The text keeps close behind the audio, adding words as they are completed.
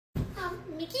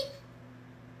Mickey?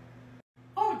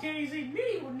 Oh, Daisy,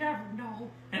 me would never know.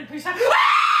 And please have...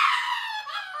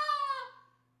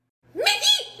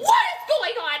 Mickey, what is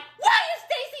going on? Why is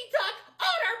Daisy Duck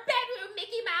on our bedroom,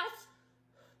 Mickey Mouse?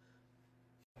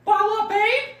 Well,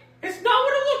 babe, it's not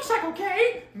what it looks like,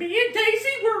 okay? Me and Daisy,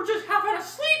 we were just having a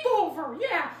sleepover.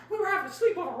 Yeah, we were having a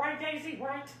sleepover, right, Daisy,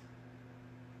 right?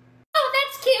 Oh,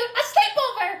 that's cute. A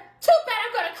sleepover. Too bad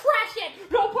I'm gonna crash it.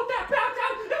 No, put that back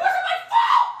down. It wasn't my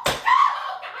fault.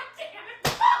 Oh, God damn it.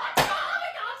 Oh, my God. Oh,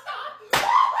 my God. Stop.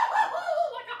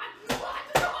 Oh, my God. What?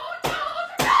 No, no,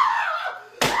 no.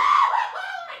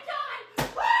 Oh, my God.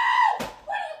 Woo!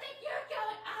 Where do you think you're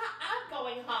going? I'm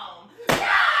going home.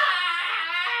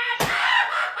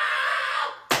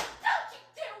 Don't you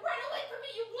dare run away from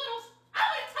me, you little... I'm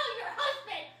gonna tell your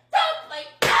husband. Don't play...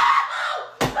 No,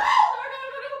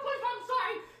 please, I'm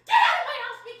sorry. Get out of my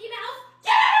house, Mickey Mouse.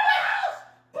 Get out of my house.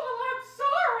 But I'm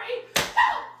sorry.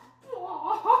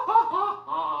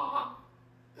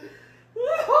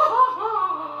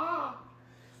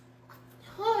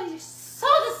 Oh, you're so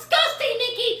disgusting,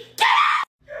 Mickey. Get out!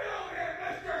 Get over here,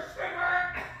 Mr.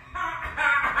 Squidward!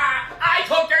 I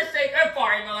took your secret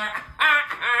formula!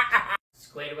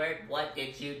 Squidward, what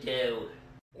did you do?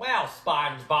 Well,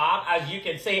 SpongeBob, as you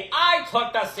can see, I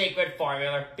took the secret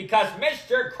formula because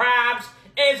Mr. Krabs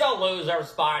is a loser,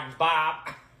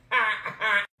 SpongeBob.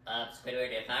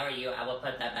 Squidward, if I were you, I would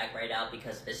put that back right out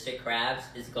because Mr. Krabs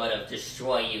is going to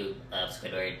destroy you,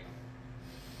 Squidward.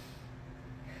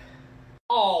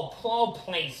 Oh,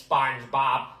 please,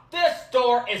 SpongeBob. This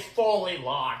door is fully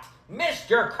locked.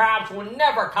 Mr. Krabs will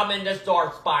never come in this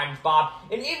door, SpongeBob.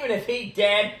 And even if he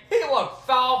did, he would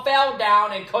fell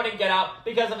down and couldn't get up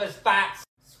because of his fat...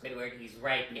 Squidward, he's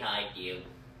right behind you.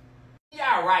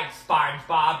 Yeah, right,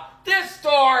 SpongeBob. This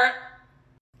door...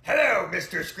 Hello,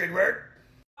 Mr. Squidward.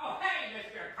 Oh, hey,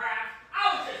 Mr. Krabs. I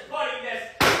was just putting this...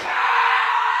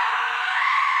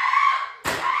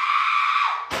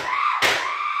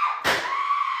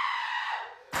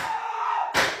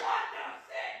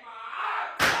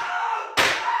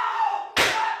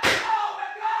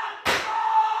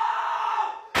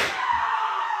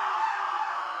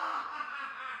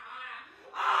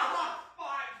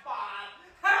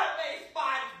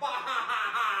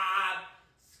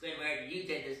 You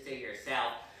did this to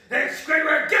yourself. Hey,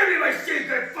 Squidward, give me my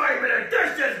secret 5 minutes.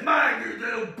 This is mine, you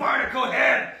little barnacle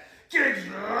head.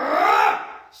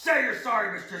 Say you're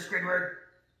sorry, Mr. Squidward.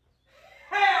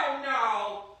 Hell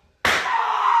no!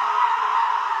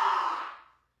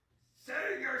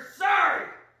 Say you're sorry.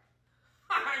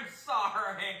 I'm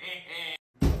sorry.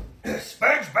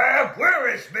 SpongeBob, where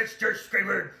is Mr.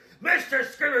 Squidward? Mr.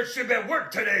 Squidward should be at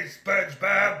work today,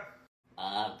 SpongeBob.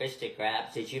 Mr.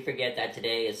 Krabs, did you forget that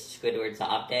today is Squidward's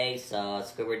off day, so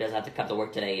Squidward doesn't have to come to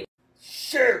work today?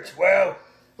 Shoot, well,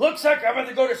 looks like I'm going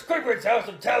to go to Squidward's house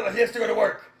and tell him he has to go to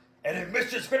work. And if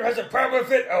Mr. Squidward has a problem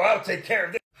with it, oh, I'll take care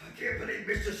of it. I can't believe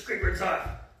Mr. Squidward's off.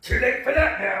 Too late for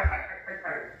that now.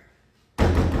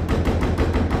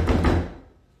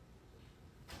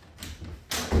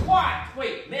 What?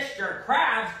 Wait, Mr.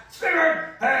 Krabs?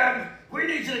 Squidward, we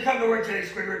need you to come to work today,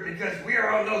 Squidward, because we are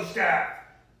on low staff.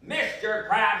 Mr.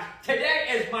 Krabs, today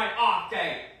is my off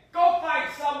day. Go find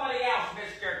somebody else,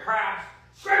 Mr. Krabs.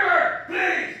 Squidward,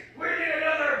 please! We need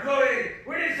another employee!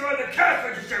 We need someone at the cash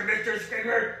register, Mr.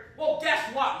 Squidward! Well,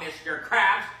 guess what, Mr.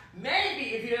 Krabs?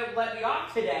 Maybe if you didn't let me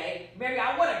off today, maybe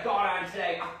I would have gone on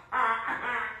today.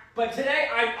 But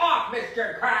today I'm off,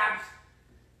 Mr. Krabs.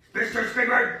 Mr.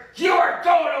 Squidward, you are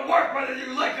going to work whether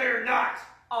you like it or not!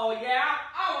 Oh, yeah?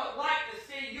 I would like to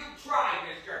see you try,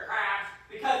 Mr. Krabs,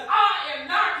 because I am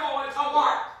not going to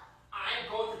work. I am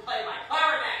going to play my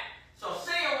clarinet. So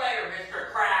see you later,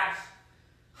 Mr. Krabs.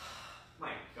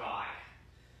 My God.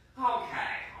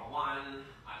 Okay, a 1, a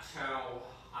 2,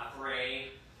 a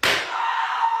 3.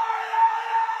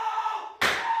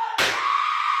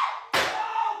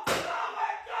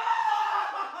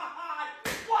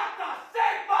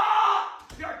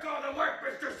 You're going to work,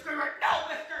 Mr. Squidward! No,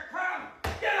 Mr. Krabs!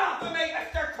 Get off of me,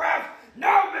 Mr. Krabs!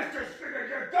 No, Mr. Squidward,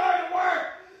 you're going to work!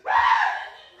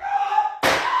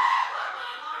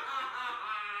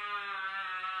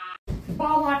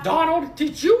 Donald,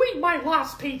 did you eat my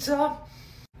last pizza?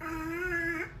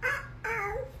 That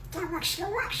was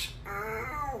delicious.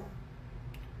 Oh.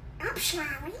 I'm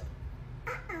sorry.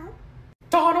 Uh-oh.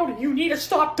 Donald, you need to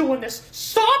stop doing this.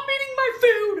 Stop eating my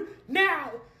food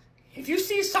now. If you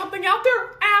see something out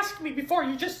there, ask me before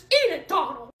you just eat it,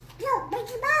 Donald. Yo,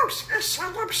 Mickey Mouse, I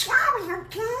said I'm sorry,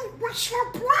 okay? What's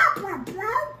your problem,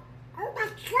 bro? Oh my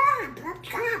God, I'm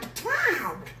calm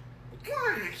down.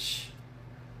 Gosh.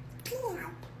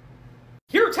 Damn.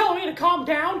 You're telling me to calm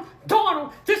down?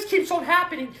 Donald, this keeps keeps on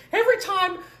happening. Every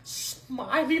time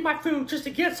I leave my food just to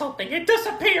get something, it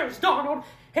disappears, Donald.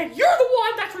 And you're the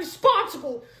one that's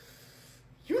responsible.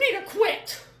 You need to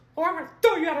quit, or I'm going to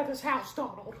throw you out of this house,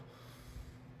 Donald.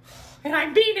 And I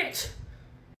mean it.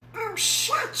 Oh,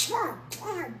 shut your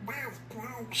damn mouth,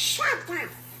 bro. Shut up.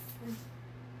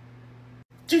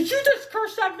 Did you just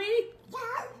curse at me? No.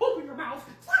 Open your mouth.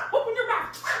 Open your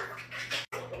mouth.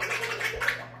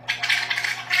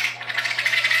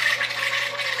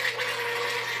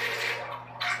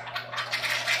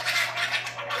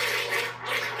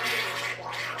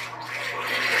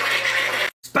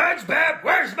 SpongeBob,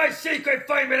 where's my secret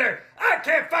formula? I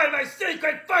can't find my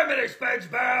secret formula,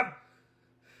 SpongeBob!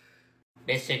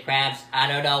 Mr. Krabs, I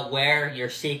don't know where your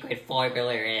secret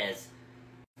formula is.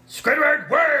 Squidward,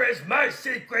 where is my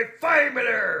secret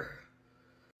formula?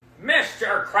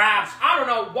 Mr. Krabs, I don't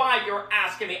know why you're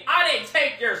asking me. I didn't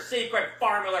take your secret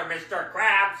formula, Mr.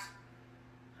 Krabs.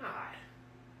 God.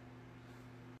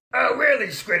 Oh, really,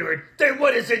 Squidward? Then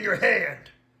what is in your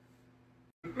hand?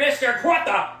 Mr.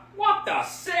 What the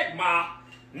Sigma?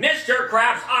 Mr.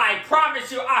 Krabs, I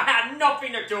promise you I had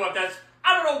nothing to do with this.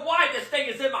 I don't know why this thing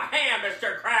is in my hand,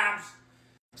 Mr. Krabs.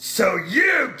 So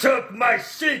you took my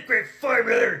secret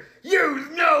formula, you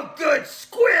no-good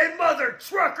squid mother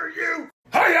trucker, you!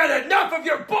 I had enough of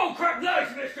your bullcrap lies,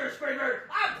 Mr. Squidward!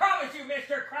 I promise you,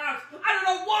 Mr. Krabs, I don't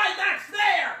know why that's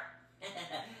there.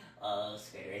 Oh,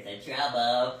 Squidward's in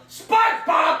trouble.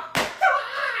 SpongeBob!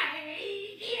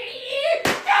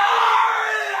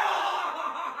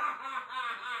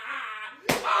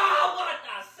 Oh, what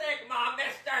the Sigma,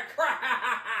 Mr.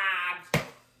 Krabs!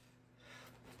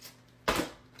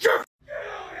 You're Get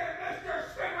over here, Mr.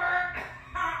 Squidward!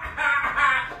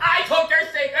 I took your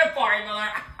secret formula!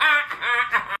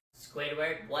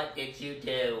 Squidward, what did you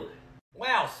do?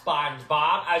 Well,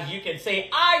 SpongeBob, as you can see,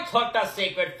 I took the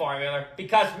secret formula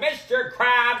because Mr.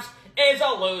 Krabs is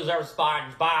a loser,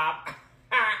 SpongeBob.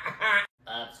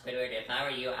 Squidward, if I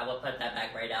were you, I would put that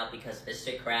back right out because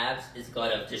Mr. Krabs is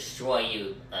going to destroy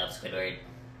you, Squidward.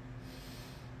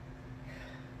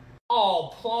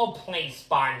 Oh, please,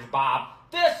 SpongeBob.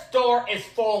 This door is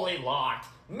fully locked.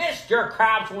 Mr.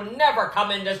 Krabs will never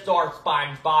come in this door,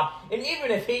 SpongeBob. And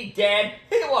even if he did,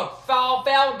 he would fell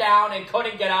down and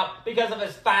couldn't get up because of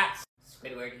his fat...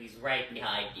 Squidward, he's right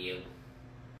behind you.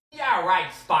 Yeah,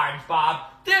 right, SpongeBob.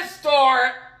 This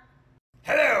door...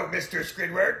 Hello, Mr.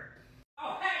 Squidward.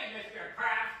 Oh, hey, Mr.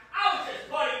 Krabs. I was just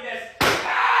putting this...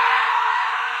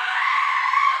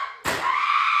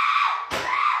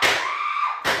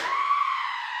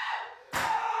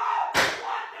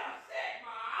 What the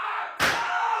Sigma?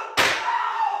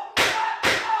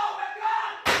 Oh, my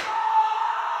God!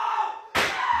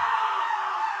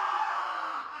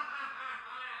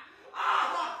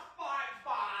 Oh,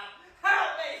 SpongeBob!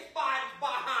 Help me,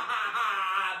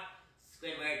 SpongeBob!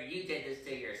 Squidward, you did this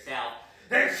to yourself.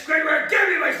 Hey, Squidward, give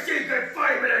me my secret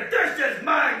formula! This is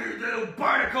mine, you little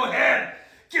barnacle head!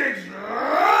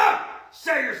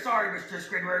 Say you're sorry, Mr.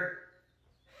 Squidward.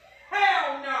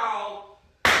 Hell no!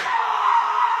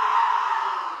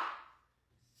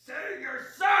 Say you're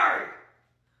sorry!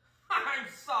 I'm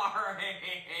sorry.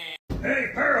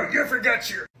 Hey, Pearl, you forgot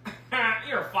your...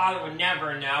 Your father would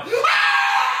never know.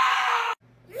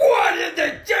 What in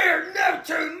the dear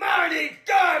Neptune mighty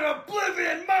God,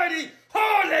 oblivion mighty,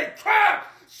 holy crap!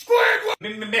 Squidward!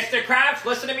 Mr. Krabs,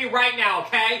 listen to me right now,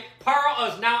 okay? Pearl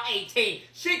is now 18.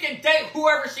 She can date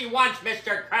whoever she wants,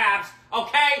 Mr. Krabs,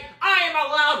 okay? I am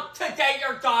allowed to date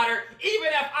your daughter, even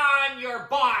if I'm your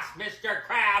boss, Mr.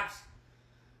 Krabs.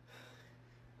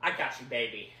 I got you,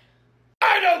 baby.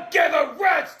 I don't give a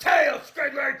rat's tail,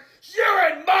 Squidward! You're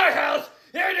in my house,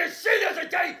 and if she doesn't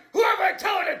date whoever I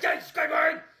tell her to date,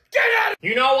 Squidward, get out of...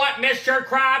 You know what, Mr.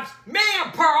 Krabs? Me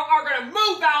and Pearl are gonna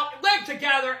move out, live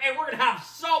together, and we're gonna have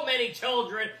so many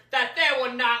children that they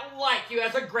will not like you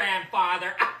as a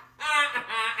grandfather.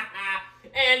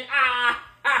 And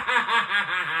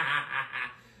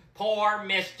poor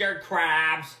Mr.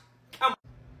 Krabs. Come on.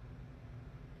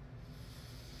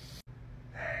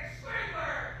 Hey,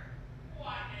 Squidward!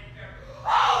 What in your...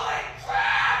 Holy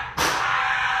crap!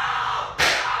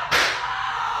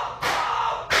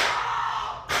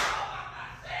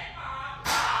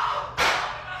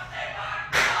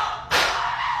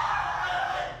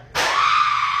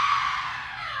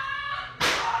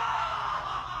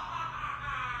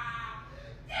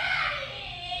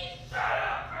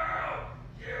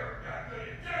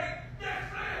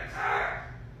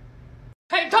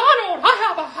 Hey, Donald, I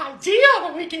have an idea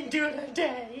what we can do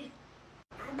today.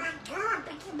 Oh my God,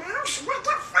 Mickey Mouse, what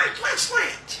the fuck is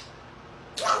that?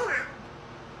 Get him.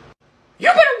 You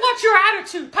better watch your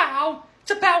attitude, pal.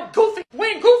 It's about Goofy.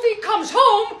 When Goofy comes comes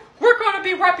home, we're gonna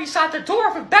be right beside the door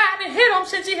of a bat and hit him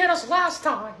since he hit us last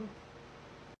time.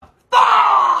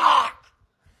 Fuck!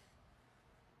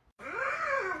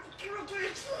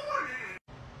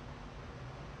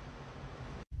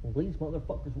 These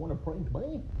motherfuckers want to prank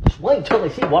me? Just wait until they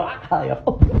see what I have.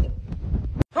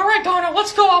 Alright, Donald,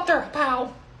 let's go out there,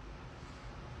 pal.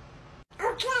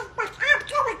 Okay, but I'm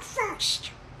going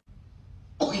first.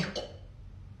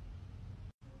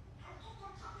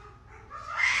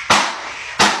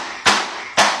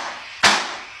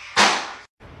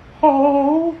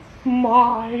 Oh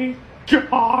my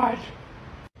God.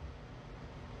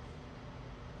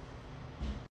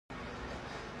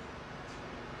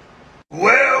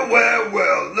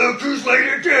 Well, look who's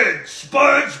late again.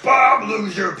 SpongeBob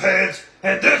Loser Pants,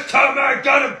 and this time I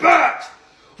got a bat.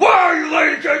 Why are you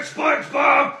late again,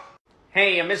 SpongeBob?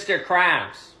 Hey, Mr.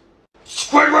 Krabs.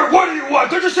 Squidward, what do you want?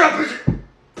 They're just not busy.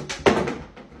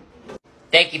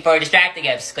 Thank you for distracting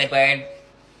us, Squidward.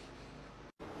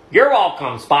 You're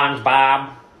welcome,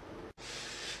 SpongeBob.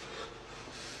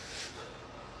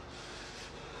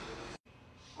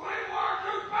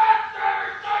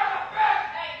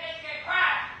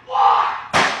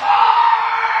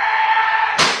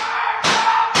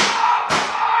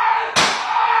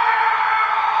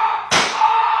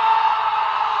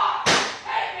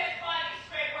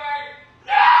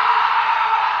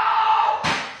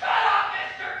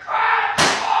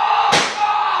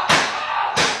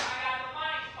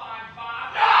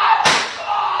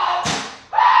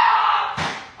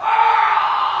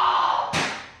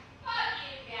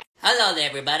 Hello there,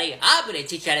 everybody. I'm gonna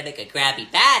teach you how to make a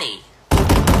Krabby Patty.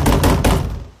 SpongeBob,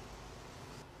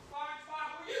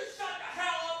 will you shut the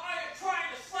hell up? I am trying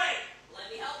to sleep. Let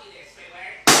me help you there,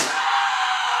 Squidward.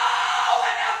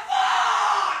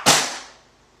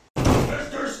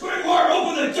 Mr. Squidward,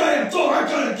 open the damn door. I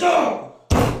gotta go.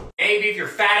 Maybe if your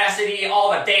fat ass didn't eat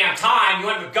all the damn time, you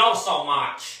wouldn't go so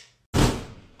much.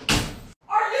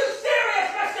 Are you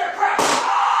serious, Mr. Krabs?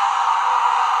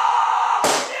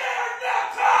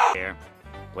 Here,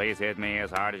 please hit me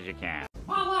as hard as you can.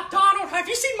 Well, Donald, have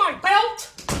you seen my belt?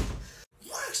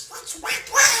 Yes, that's right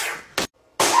there.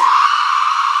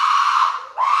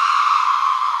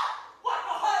 What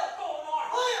the hell's going on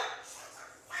here?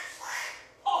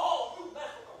 Oh, you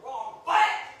messed with the wrong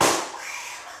button.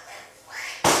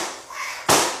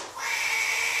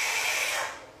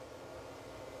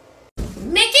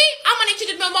 Mickey, I'm gonna need you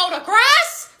to mow the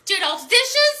grass, do those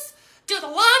dishes, do the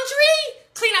laundry,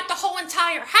 clean up the whole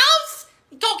entire house,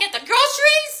 go get the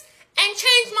groceries, and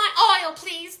change my oil,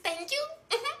 please. Thank you.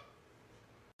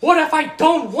 What if I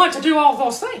don't want to do all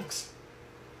those things?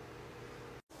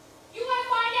 You wanna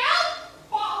find out?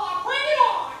 Well, bring it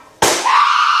on.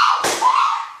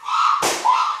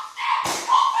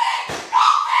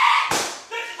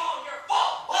 This is all your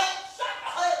fault, bud. Shut the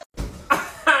hell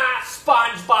up.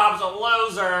 SpongeBob's a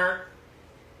loser.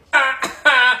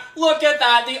 Look at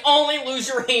that, the only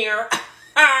loser here.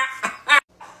 Hey,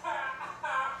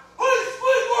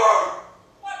 Squidward!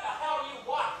 What the hell do you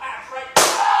want, Patrick? Oh,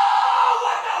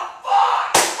 what the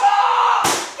fuck? Oh,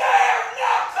 damn,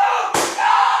 no!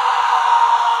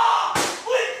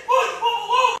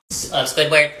 Please,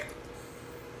 Squidward.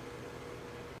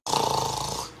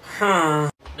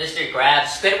 Mr. Krabs,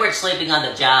 Squidward's sleeping on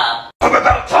the job. I'm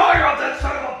about tired of that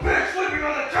son of a bitch sleeping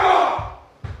on the job.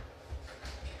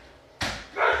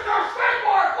 Mr.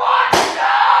 Squidward, what?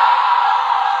 No!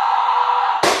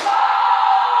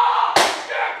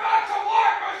 Get back to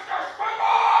work, Mr.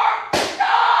 Squidward!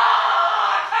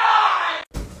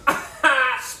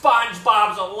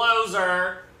 SpongeBob's a loser.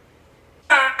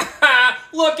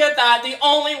 Look at that, the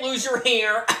only loser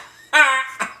here. Hey,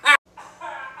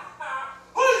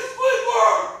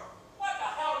 Squidward! What the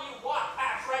hell do you want,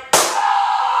 Patrick? Oh,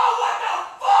 what the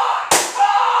fuck?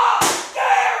 Oh,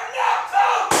 damn, no!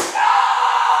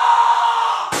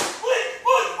 Please,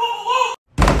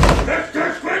 Mr.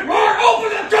 Squidward,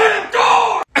 open the damn door!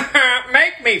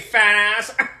 Make me, fat ass.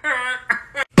 Look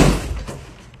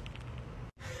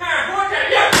at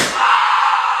you!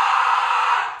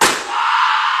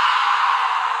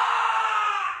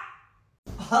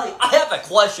 Hey, I have a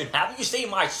question. Have you seen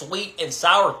my sweet and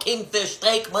sour kingfish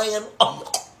steak, man?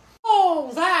 Oh,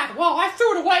 that. Well, I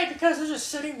threw it away because it was just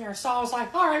sitting there, so I was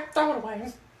like, alright, throw it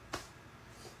away.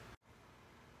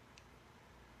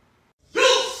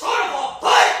 You son of a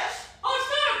bitch! Oh, it's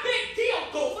not a big deal,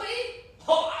 Goofy!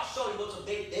 Oh, I'll show you what's a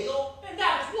big deal. And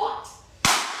that is what?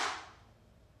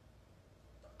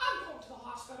 I'm going to the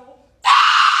hospital.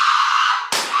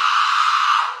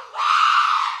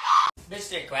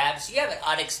 Mr. Krabs, you have an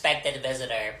unexpected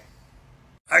visitor.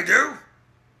 I do?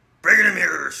 Bring him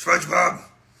here, SpongeBob.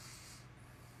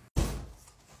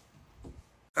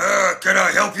 can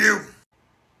I help you?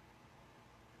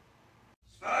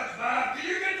 SpongeBob, can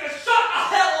you get the Shut the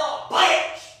hell up,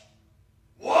 bitch!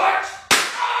 what?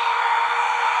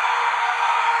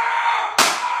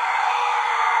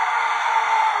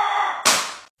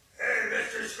 Hey,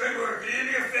 Mr. Squidward, can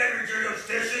you do me a favor, do those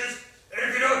dishes? And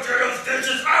if you don't do those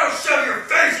dishes, I'll shove your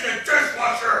face in the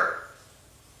dishwasher!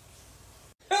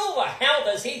 Who the hell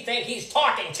does he think he's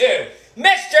talking to?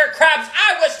 Mr. Krabs,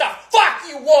 I wish the fuck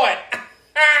you would!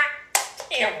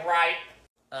 Damn right.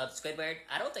 Squidward,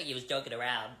 I don't think he was joking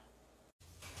around.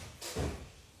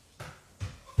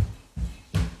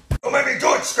 Don't make me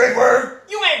do it, Squidward!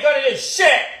 You ain't gonna do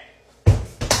shit!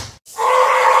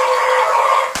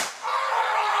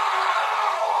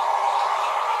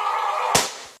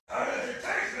 How does it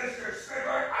taste, Mr.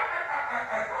 Squidward?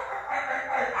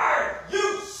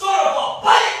 You son of a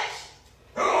bitch!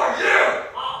 Who are you?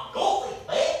 I'm Goofy,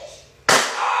 bitch!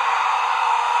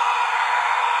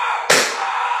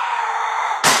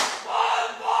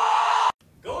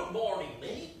 Good morning,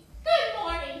 Minnie. Good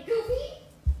morning, Goofy.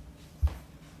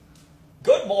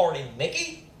 Good morning,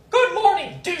 Mickey. Good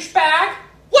morning, douchebag.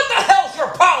 What the hell's your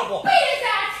problem? Beat his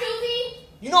ass, Goofy.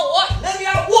 You know what? Maybe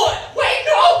I would. Wait,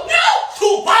 no, no!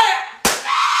 Too bad.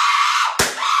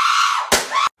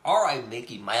 All right,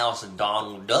 Mickey Mouse and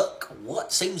Donald Duck,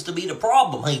 what seems to be the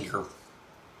problem here?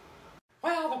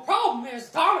 Well, the problem is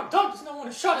Donald Duck doesn't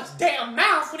want to shut his damn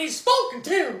mouth when he's spoken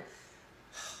to.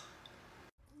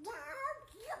 No,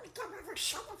 you don't ever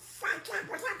shut the fuck up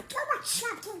when I'm doing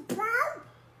something, bro.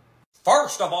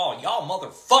 First of all, y'all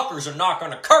motherfuckers are not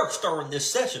gonna curse during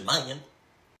this session, man.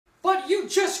 But you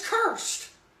just cursed.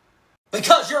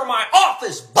 Because you're in my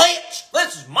office, bitch!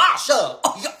 This is my show!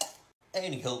 Oh, yeah.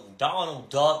 Anywho, Donald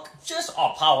Duck, just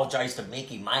apologize to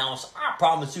Mickey Mouse. I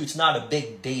promise you it's not a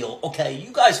big deal, okay?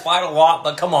 You guys fight a lot,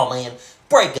 but come on, man.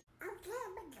 Break it. Okay,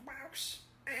 Mickey Mouse,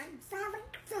 I'm very,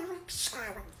 very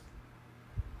sorry.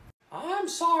 I'm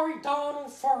sorry,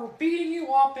 Donald, for beating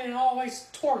you up and always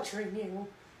torturing you.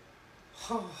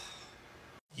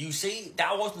 You see,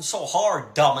 that wasn't so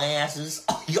hard, dumbasses.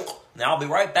 Oh, yeah. Now I'll be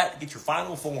right back to get your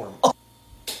final form. Oh.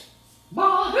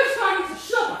 Mom, this guy needs to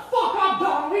shut the fuck up,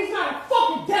 Donald. He's not a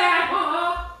fucking dad,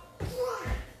 huh?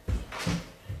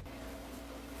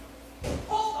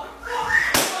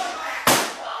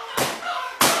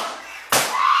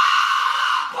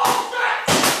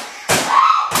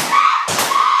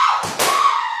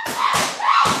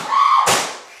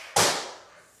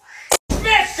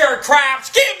 Mr.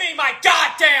 Krabs, give me my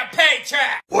goddamn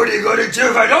paycheck! What are you gonna do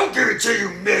if I don't give it to you,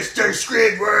 Mr.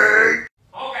 Squidward?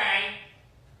 Okay.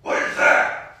 What is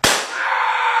that?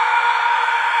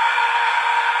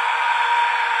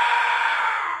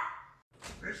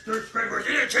 Mr. Squidward,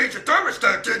 you didn't change the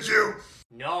thermostat, did you?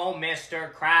 No,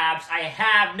 Mr. Krabs, I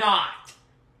have not.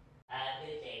 I'm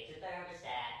gonna change the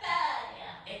thermostat.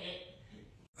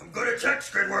 I'm gonna check,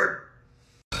 Squidward.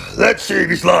 Let's see if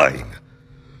he's lying.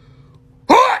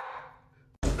 What?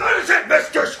 That is it,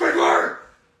 Mr. Squidward!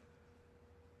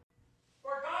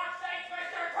 For God's sake,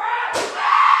 Mr. Krabs!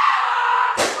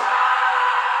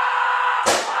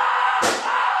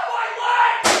 Oh, my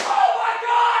leg! Oh, my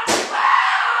God!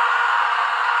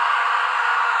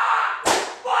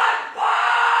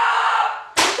 SpongeBob!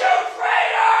 You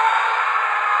traitor!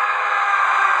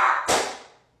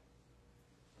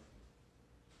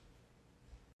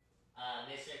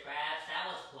 Mr. Krabs, that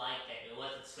was Plankton. It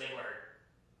wasn't Squidward.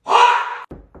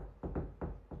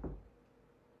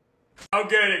 I'll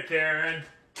get it, Karen.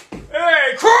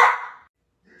 Hey, crap!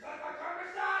 You touched my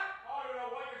thermostat? I don't know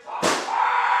what you're talking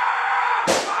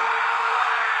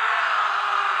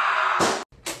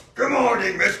about. Good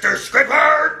morning, Mr.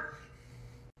 Squidward!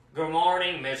 Good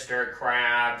morning, Mr.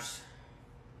 Krabs.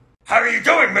 How are you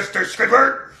doing, Mr.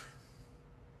 Squidward?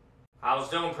 I was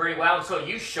doing pretty well until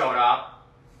you showed up.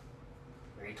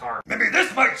 Retard. Maybe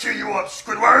this might cheer you up,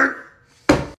 Squidward!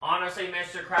 Honestly,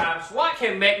 Mr. Krabs, what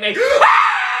can make me...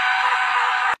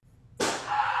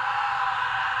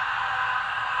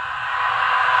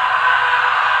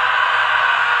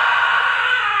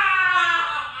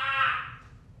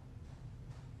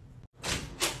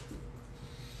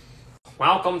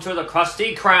 Welcome to the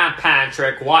Krusty Krab,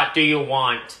 Patrick. What do you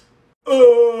want? Can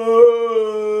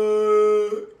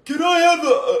I have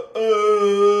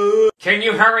Can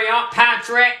you hurry up,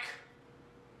 Patrick?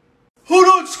 Hold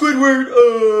on, Squidward,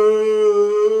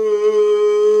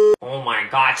 Oh my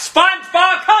God,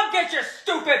 SpongeBob, come get your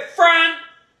stupid friend!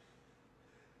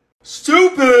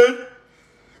 Stupid?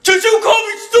 Did you call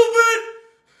me stupid?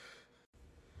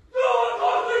 No one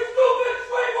calls me stupid,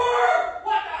 Squidward!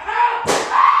 What the hell?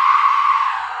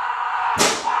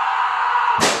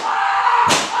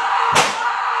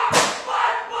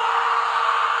 SpongeBob!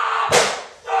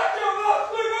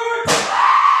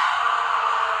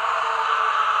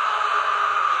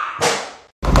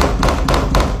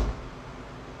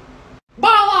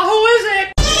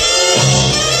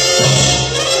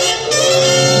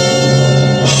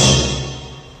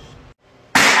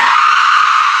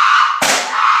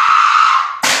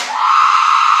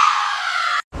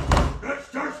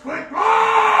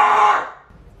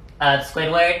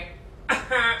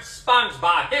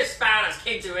 SpongeBob, his spiders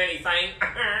can't do anything.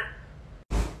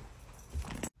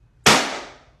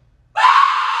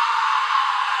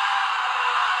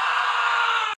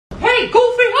 Hey,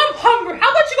 Goofy, I'm hungry.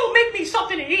 How about you go make me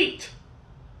something to eat?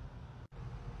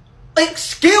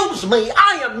 Excuse me,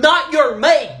 I am not your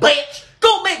maid, bitch!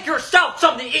 Go make yourself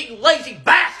something to eat, you lazy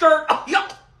bastard! Oh,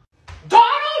 yup.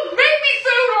 Donald, make me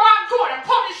food or I'm going to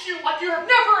punish you like you have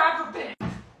never ever been.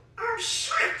 Oh,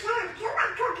 shut up. You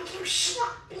ain't gonna do shit,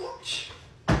 bitch.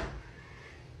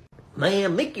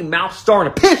 Man, Mickey Mouse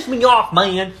starting to piss me off,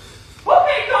 man.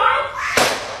 Okay, Donald.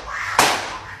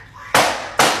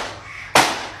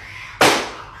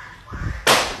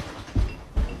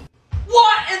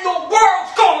 What in the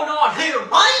world's going on here,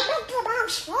 man? Mickey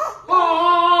Mouse,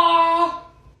 Aww.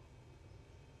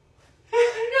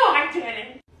 No, I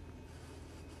didn't.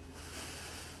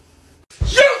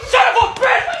 You son of a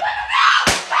bitch!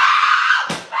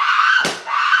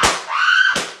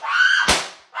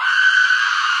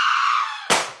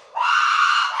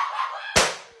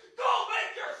 Go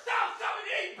make yourself something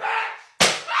to eat, bitch!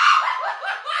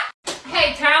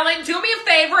 Hey, Talon, do me a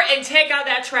favor and take out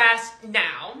that trash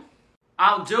now.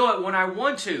 I'll do it when I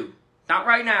want to. Not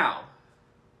right now.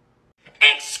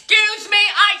 Excuse me,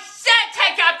 I said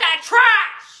take out that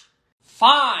trash!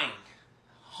 Fine.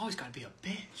 Always gotta be a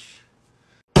bitch.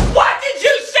 What did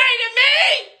you say to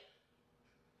me?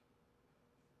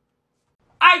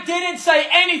 I didn't say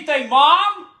anything,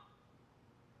 Mom!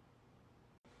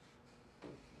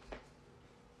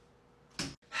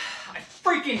 I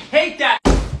freaking hate that!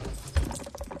 Mom,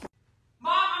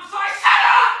 I'm sorry, shut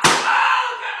up! Oh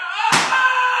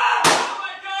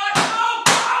my god, no!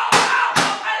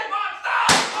 Hey, Mom,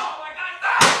 stop! Oh my god,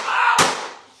 stop! You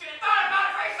should have thought about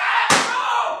it before you said it!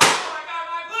 No! Oh my god,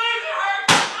 my bleeding, it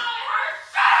hurts! Oh, it hurts!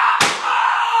 Shut up!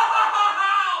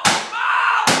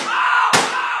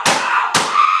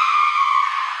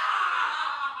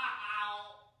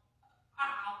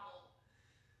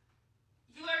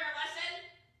 You learn your lesson?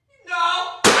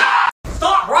 No!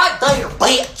 Stop right there,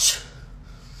 bitch!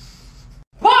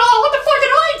 Well, what the fuck did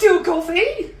I do,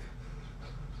 Goofy?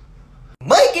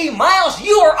 Mickey Mouse,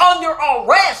 you are under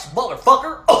arrest,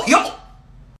 motherfucker! Oh, yup!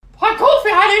 Why, Goofy,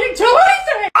 I didn't do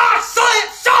anything!